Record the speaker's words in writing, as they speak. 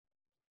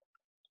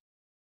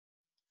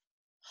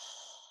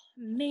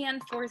Man,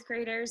 fourth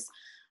graders,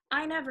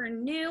 I never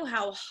knew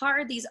how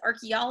hard these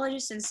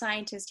archaeologists and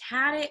scientists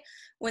had it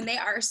when they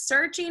are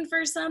searching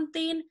for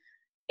something.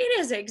 It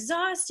is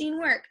exhausting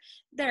work.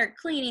 They're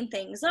cleaning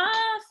things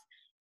off,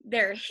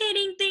 they're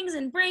hitting things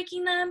and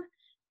breaking them.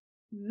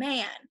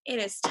 Man, it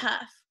is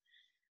tough.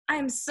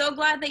 I'm so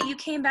glad that you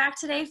came back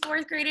today,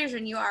 fourth graders,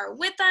 and you are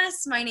with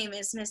us. My name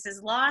is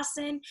Mrs.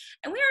 Lawson,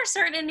 and we are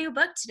starting a new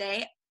book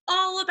today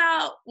all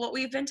about what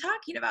we've been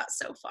talking about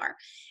so far.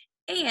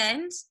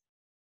 And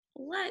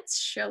let's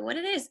show what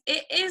it is.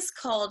 It is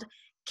called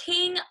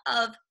King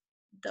of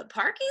the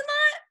Parking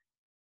Lot?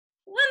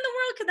 What in the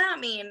world could that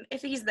mean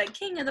if he's the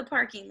king of the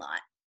parking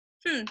lot?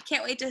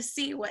 Can't wait to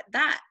see what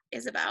that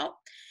is about.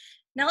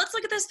 Now let's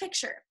look at this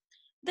picture.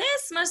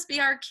 This must be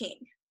our king.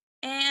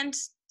 And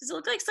does it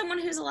look like someone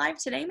who's alive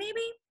today,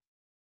 maybe?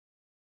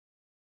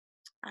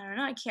 I don't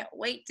know. I can't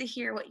wait to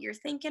hear what you're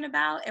thinking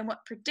about and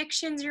what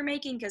predictions you're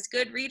making, because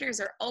good readers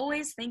are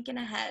always thinking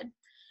ahead.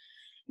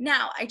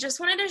 Now, I just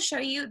wanted to show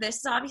you, this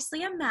is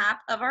obviously a map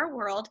of our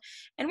world,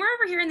 and we're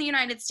over here in the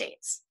United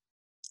States.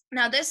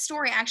 Now, this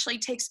story actually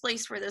takes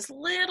place where this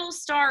little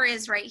star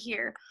is right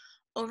here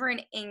over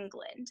in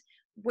England,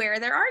 where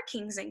there are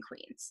kings and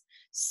queens.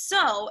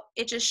 So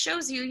it just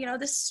shows you,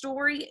 this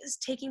story is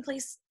taking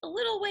place a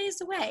little ways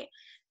away.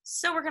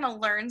 So we're going to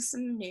learn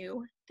some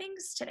new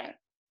things today.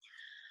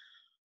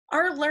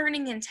 Our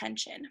learning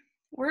intention.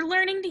 We're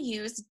learning to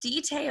use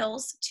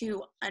details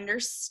to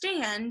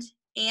understand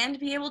and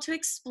be able to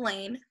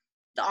explain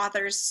the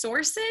author's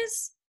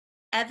sources,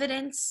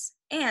 evidence,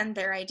 and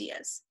their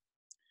ideas.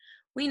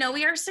 We know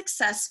we are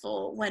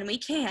successful when we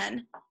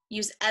can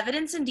use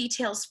evidence and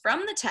details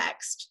from the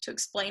text to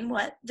explain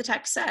what the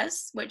text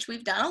says, which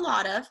we've done a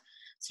lot of,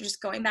 so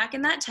just going back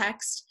in that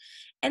text,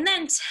 and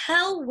then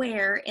tell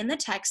where in the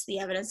text the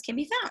evidence can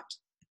be found.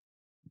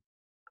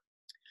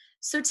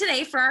 So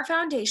today, for our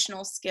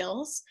foundational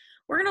skills,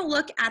 we're going to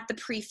look at the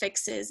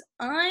prefixes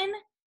un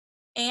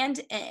and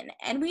in.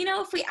 And we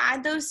know if we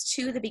add those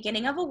to the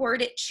beginning of a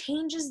word, it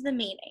changes the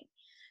meaning.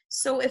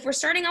 So if we're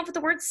starting off with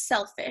the word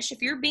selfish,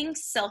 if you're being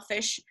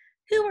selfish,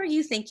 who are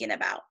you thinking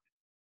about?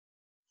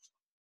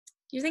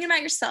 You're thinking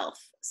about yourself.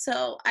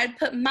 So I'd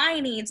put my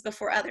needs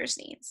before others'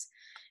 needs.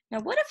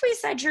 Now, what if we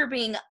said you're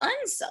being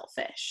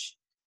unselfish?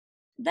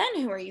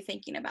 Then who are you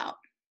thinking about?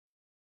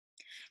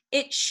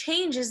 It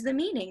changes the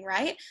meaning,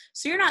 right?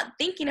 So you're not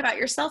thinking about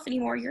yourself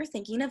anymore, you're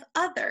thinking of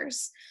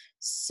others.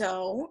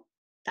 So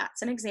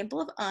that's an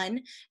example of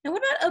un. Now,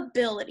 what about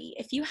ability?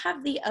 If you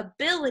have the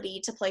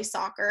ability to play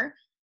soccer,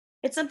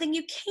 it's something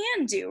you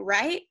can do,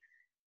 right?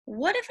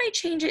 What if I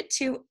change it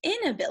to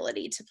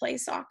inability to play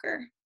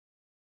soccer?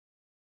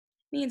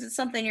 It means it's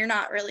something you're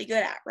not really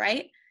good at,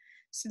 right?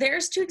 So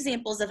there's two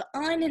examples of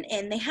un and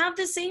in. They have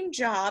the same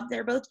job.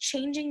 They're both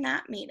changing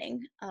that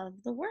meaning of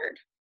the word.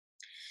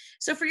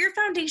 So for your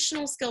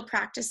foundational skill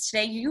practice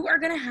today, you are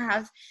going to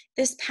have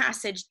this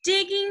passage,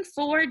 digging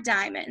for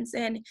diamonds,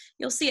 and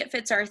you'll see it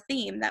fits our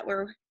theme that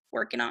we're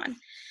working on.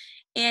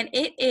 And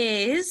it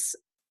is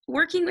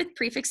working with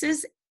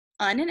prefixes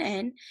un and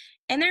in,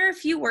 and there are a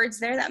few words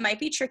there that might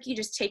be tricky.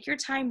 Just take your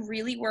time,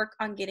 really work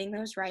on getting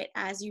those right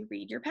as you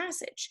read your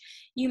passage.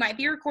 You might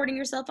be recording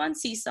yourself on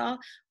Seesaw,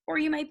 or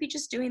you might be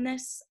just doing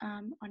this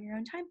on your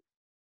own time.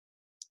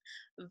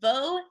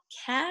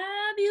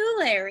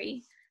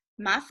 Vocabulary,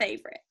 my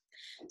favorite.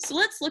 So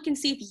let's look and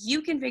see if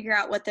you can figure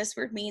out what this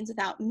word means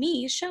without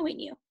me showing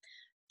you.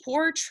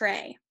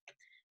 Portray.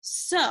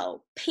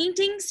 So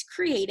paintings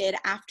created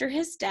after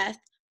his death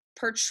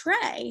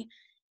portray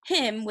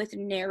him with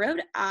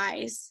narrowed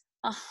eyes,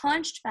 a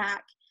hunched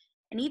back,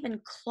 and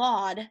even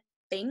clawed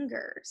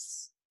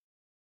fingers.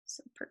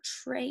 So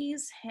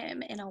portrays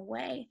him in a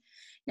way.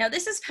 Now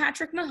this is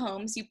Patrick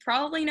Mahomes. You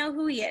probably know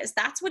who he is.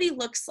 That's what he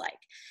looks like.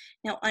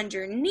 Now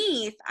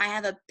underneath, I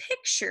have a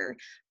picture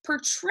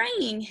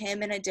portraying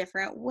him in a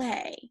different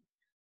way.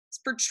 It's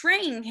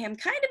portraying him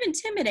kind of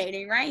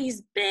intimidating, right?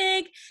 He's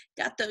big,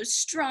 got those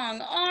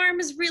strong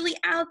arms really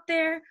out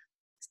there.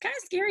 It's kind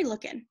of scary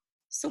looking.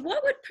 So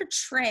what would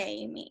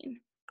portray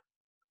mean?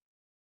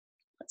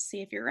 Let's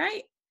see if you're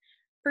right.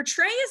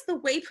 Portray is the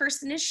way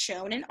person is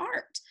shown in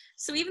art.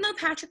 So even though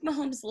Patrick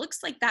Mahomes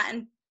looks like that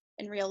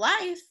in real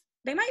life,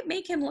 they might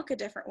make him look a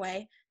different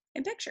way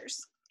in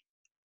pictures.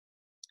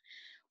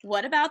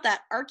 What about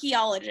that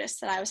archaeologist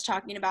that I was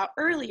talking about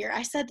earlier?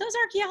 I said those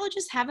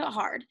archaeologists have it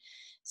hard.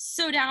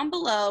 So down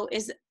below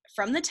is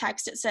from the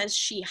text, it says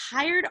she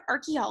hired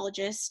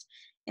archaeologists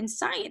and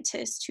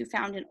scientists who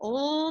found an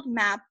old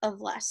map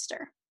of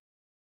Leicester.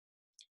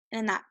 And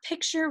in that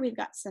picture, we've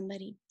got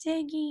somebody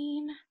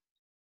digging. What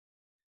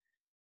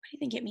do you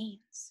think it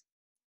means?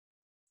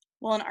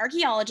 Well, an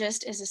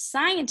archaeologist is a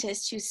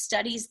scientist who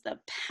studies the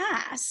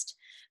past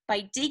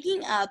by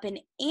digging up and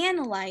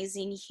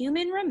analyzing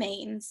human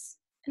remains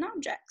and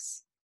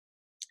objects.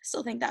 I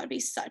still think that would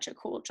be such a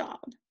cool job.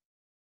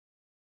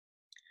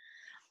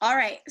 All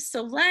right,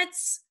 so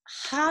let's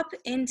hop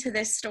into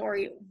this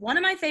story. One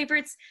of my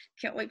favorites.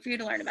 Can't wait for you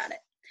to learn about it.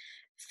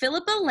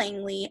 Philippa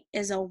Langley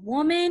is a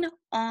woman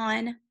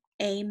on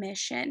a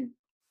mission.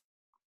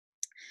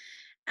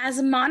 As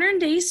a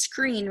modern-day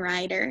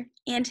screenwriter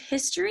and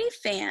history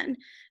fan,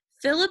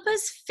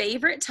 Philippa's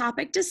favorite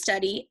topic to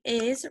study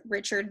is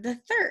Richard III,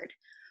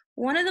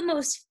 one of the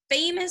most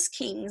famous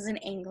kings in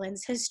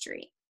England's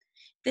history.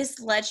 This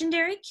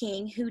legendary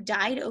king, who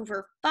died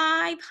over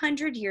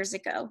 500 years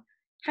ago,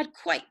 had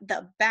quite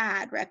the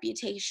bad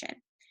reputation.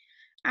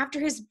 After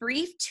his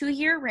brief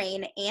 2-year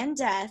reign and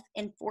death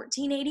in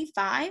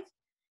 1485,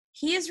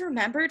 he is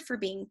remembered for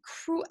being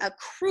a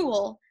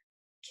cruel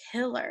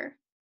killer.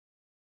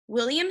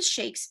 William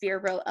Shakespeare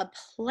wrote a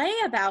play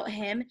about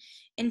him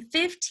in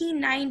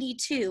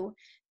 1592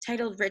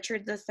 titled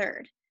Richard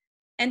III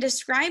and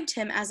described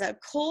him as a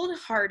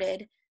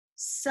cold-hearted,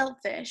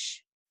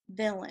 selfish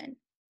villain.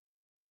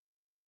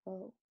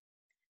 Oh.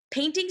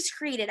 Paintings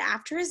created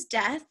after his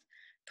death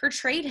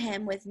portrayed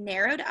him with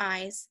narrowed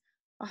eyes,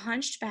 a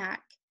hunched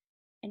back,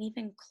 and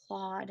even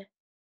clawed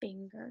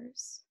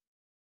fingers.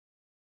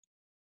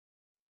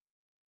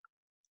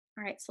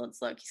 All right, so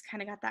let's look. He's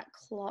kind of got that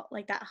claw,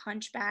 like that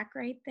hunchback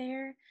right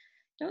there.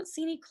 Don't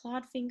see any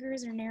clawed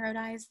fingers or narrowed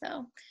eyes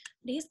though,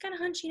 but he's kind of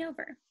hunching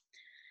over.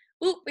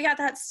 Ooh, we got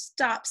that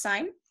stop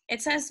sign.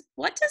 It says,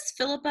 what does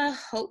Philippa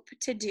hope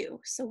to do?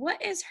 So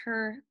what is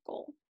her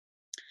goal?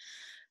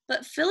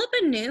 But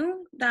Philippa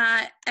knew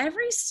that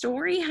every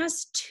story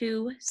has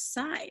two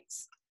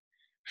sides.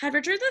 Had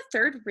Richard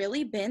III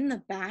really been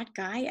the bad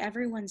guy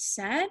everyone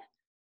said?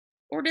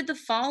 Or did the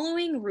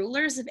following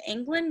rulers of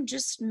England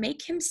just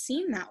make him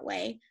seem that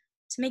way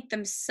to make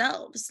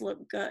themselves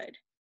look good?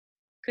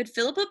 Could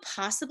Philippa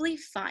possibly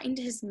find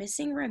his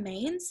missing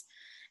remains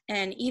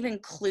and even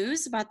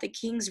clues about the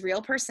king's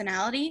real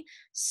personality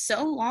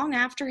so long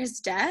after his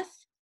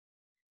death?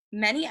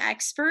 Many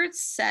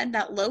experts said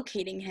that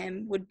locating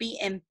him would be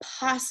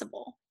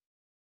impossible,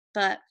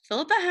 but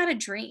Philippa had a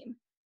dream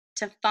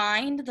to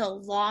find the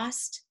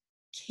lost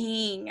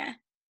king.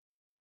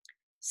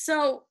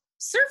 So,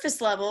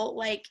 surface level,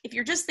 like if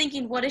you're just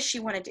thinking, what does she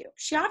want to do?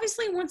 She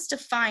obviously wants to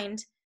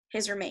find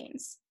his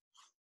remains.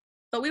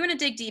 But we want to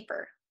dig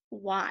deeper.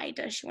 Why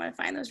does she want to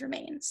find those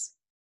remains?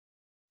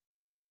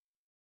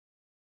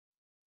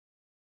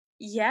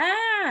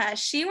 Yeah,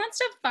 she wants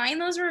to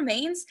find those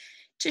remains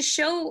to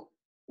show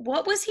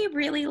what was he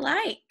really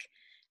like?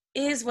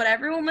 Is what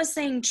everyone was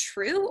saying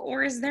true,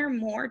 or is there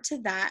more to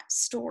that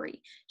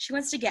story? She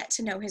wants to get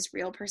to know his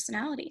real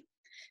personality.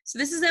 So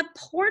this is a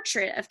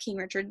portrait of King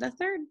Richard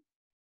III.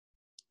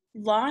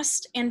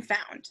 Lost and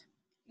found.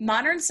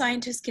 Modern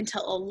scientists can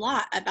tell a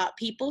lot about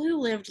people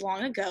who lived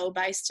long ago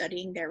by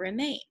studying their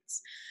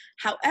remains.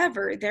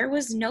 However, there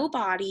was no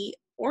body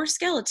or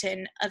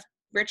skeleton of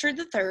Richard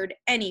III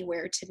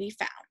anywhere to be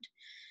found.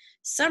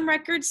 Some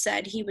records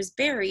said he was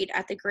buried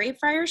at the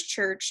Greyfriars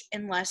Church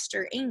in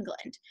Leicester,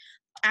 England,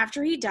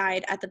 after he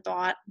died at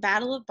the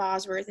Battle of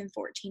Bosworth in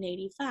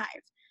 1485.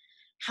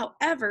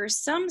 However,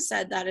 some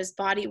said that his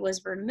body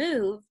was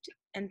removed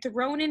and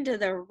thrown into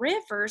the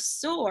River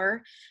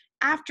Soar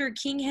after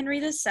King Henry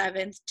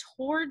VII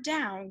tore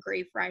down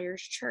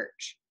Greyfriars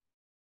Church.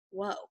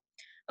 Whoa.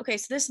 Okay,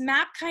 so this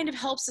map kind of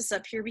helps us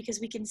up here because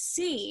we can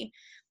see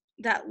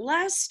that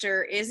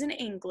Leicester is in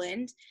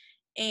England,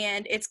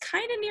 and it's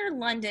kind of near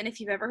London, if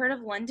you've ever heard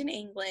of London,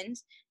 England,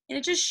 and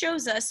it just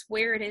shows us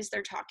where it is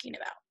they're talking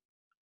about.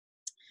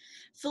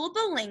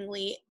 Philippa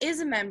Langley is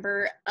a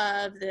member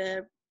of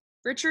the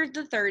Richard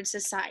III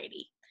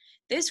Society.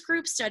 This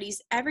group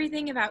studies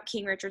everything about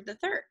King Richard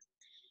III.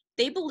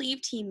 They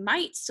believed he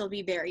might still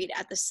be buried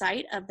at the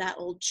site of that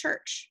old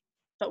church.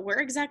 But where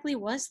exactly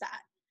was that?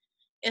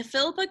 If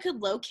Philippa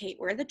could locate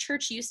where the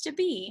church used to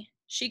be,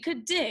 she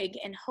could dig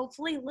and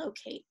hopefully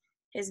locate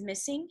his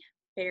missing,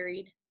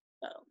 buried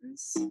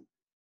bones.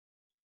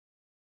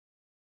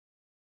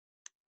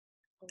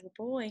 Oh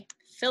boy.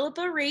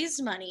 Philippa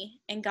raised money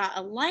and got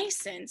a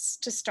license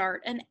to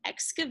start an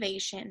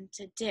excavation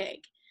to dig.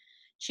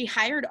 She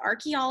hired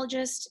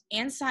archaeologists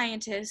and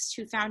scientists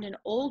who found an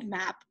old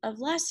map of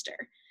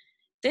Leicester.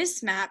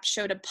 This map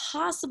showed a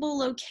possible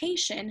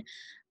location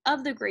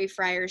of the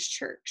Greyfriars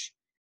Church.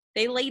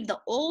 They laid the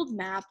old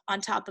map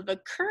on top of a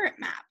current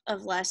map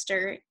of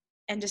Leicester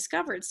and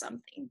discovered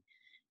something.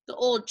 The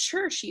old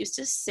church used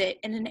to sit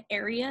in an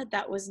area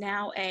that was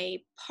now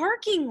a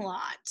parking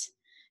lot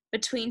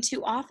between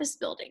two office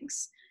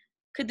buildings.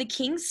 Could the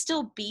king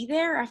still be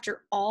there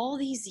after all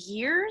these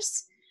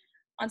years?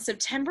 On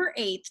September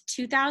 8th,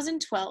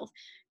 2012,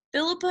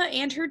 Philippa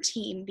and her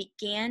team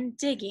began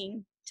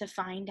digging to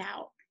find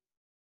out.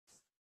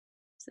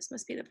 So this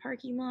must be the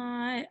parking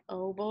lot.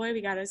 Oh boy,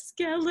 we got a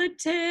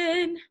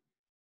skeleton.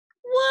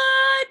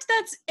 What?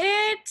 That's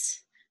it?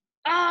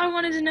 Oh, I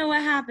wanted to know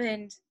what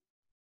happened.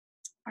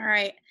 All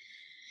right.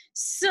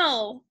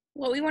 So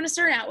what we want to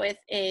start out with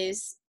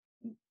is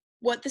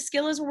what the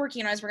skill is we're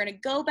working on is we're going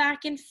to go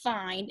back and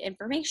find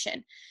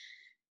information.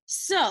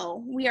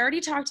 So we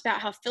already talked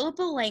about how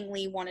Philippa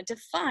Langley wanted to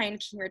find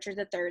King Richard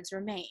III's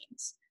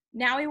remains.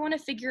 Now we want to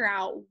figure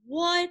out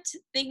what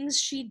things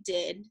she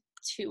did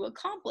to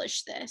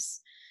accomplish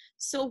this.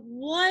 So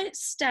what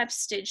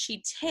steps did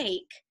she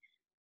take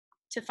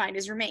to find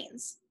his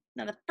remains?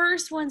 Now the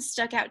first one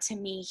stuck out to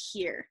me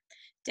here.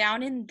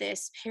 down in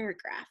this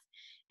paragraph.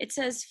 It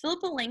says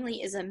Philippa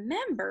Langley is a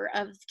member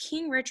of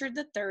King Richard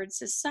III's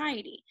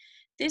Society.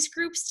 This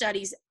group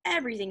studies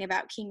everything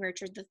about King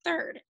Richard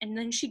III, and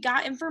then she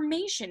got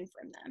information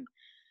from them.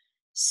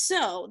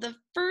 So the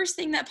first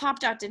thing that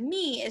popped out to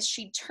me is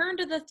she turned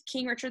to the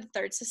King Richard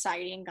III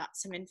Society and got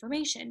some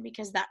information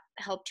because that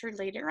helped her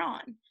later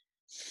on.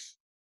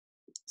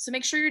 So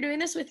make sure you're doing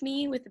this with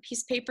me with a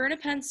piece of paper and a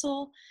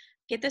pencil.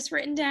 Get this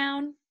written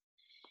down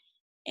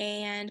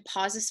and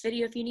pause this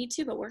video if you need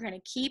to, but we're going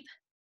to keep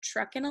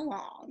trucking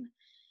along.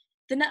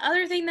 Then the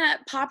other thing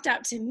that popped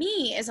out to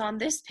me is on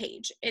this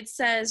page. It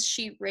says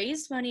she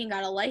raised money and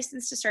got a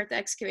license to start the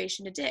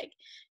excavation to dig.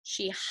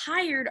 She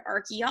hired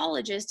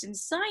archaeologists and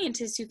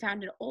scientists who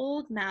found an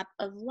old map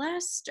of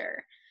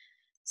Leicester.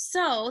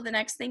 So the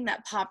next thing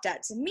that popped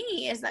out to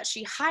me is that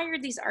she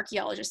hired these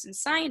archaeologists and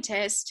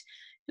scientists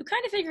who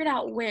kind of figured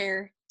out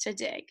where to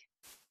dig.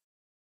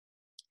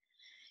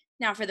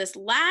 Now for this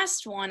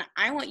last one,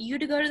 I want you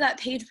to go to that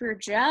page we were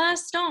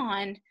just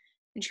on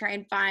and try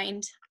and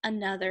find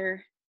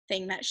another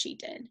thing that she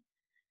did.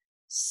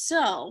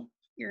 So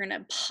you're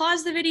gonna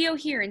pause the video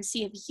here and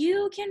see if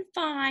you can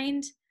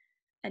find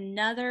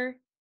another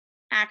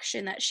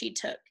action that she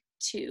took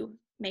to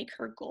make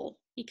her goal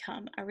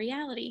become a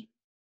reality.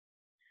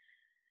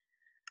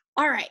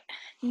 All right,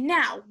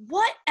 now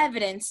what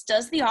evidence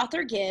does the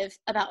author give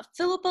about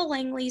Philippa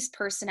Langley's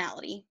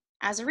personality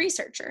as a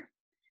researcher?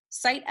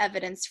 Cite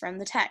evidence from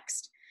the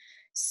text.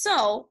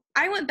 So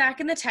I went back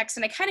in the text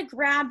and I kind of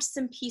grabbed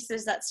some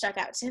pieces that stuck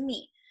out to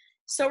me.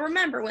 So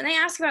remember, when they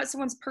ask about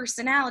someone's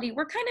personality,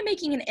 we're kind of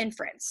making an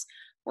inference.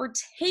 We're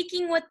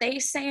taking what they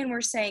say and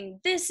we're saying,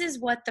 this is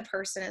what the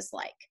person is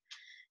like.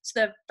 So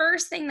the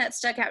first thing that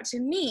stuck out to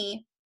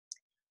me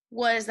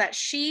was that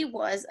she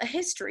was a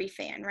history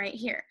fan right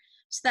here.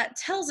 So that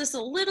tells us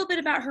a little bit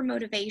about her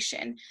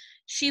motivation.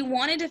 She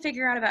wanted to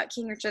figure out about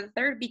King Richard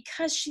III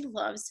because she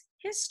loves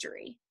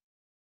history.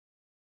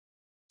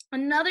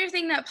 Another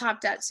thing that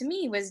popped out to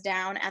me was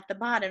down at the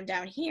bottom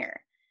down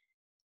here.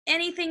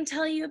 Anything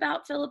tell you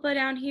about Philippa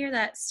down here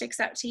that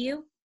sticks out to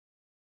you?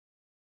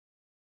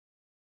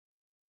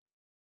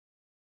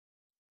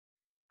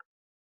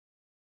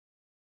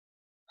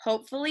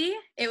 Hopefully,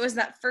 it was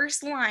that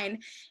first line.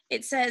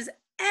 It says,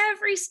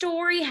 every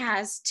story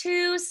has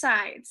two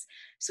sides.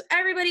 So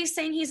everybody's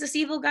saying he's this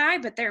evil guy,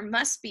 but there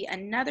must be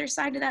another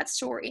side to that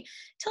story. It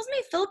tells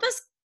me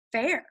Philippa's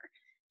fair.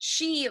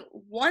 She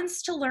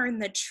wants to learn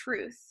the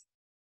truth,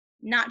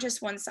 not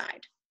just one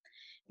side.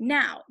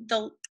 Now,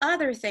 the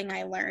other thing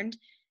I learned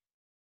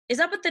is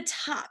up at the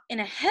top in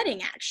a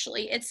heading,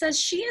 actually. It says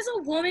she is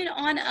a woman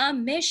on a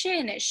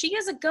mission. She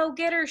is a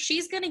go-getter.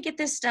 She's going to get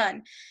this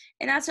done.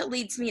 And that's what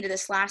leads me to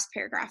this last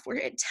paragraph where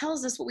it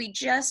tells us what we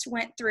just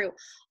went through,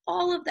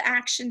 all of the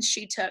actions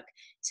she took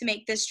to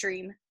make this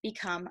dream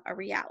become a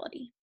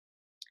reality.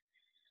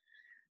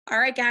 All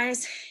right,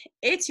 guys,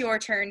 it's your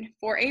turn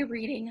for a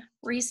reading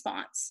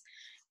response.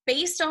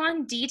 Based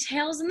on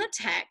details in the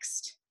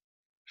text,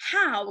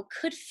 how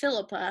could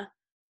Philippa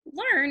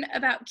learn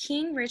about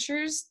King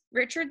Richard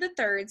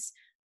III's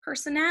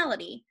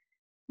personality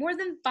more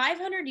than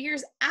 500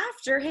 years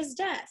after his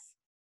death?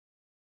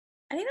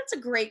 I think that's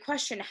a great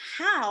question.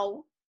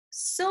 How,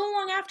 so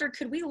long after,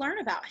 could we learn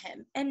about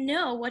him and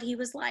know what he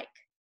was like?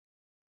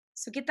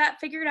 So get that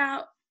figured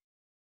out,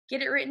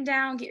 get it written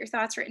down, get your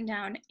thoughts written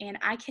down, and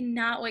I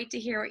cannot wait to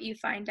hear what you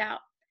find out.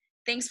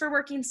 Thanks for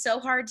working so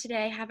hard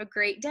today. Have a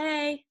great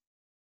day.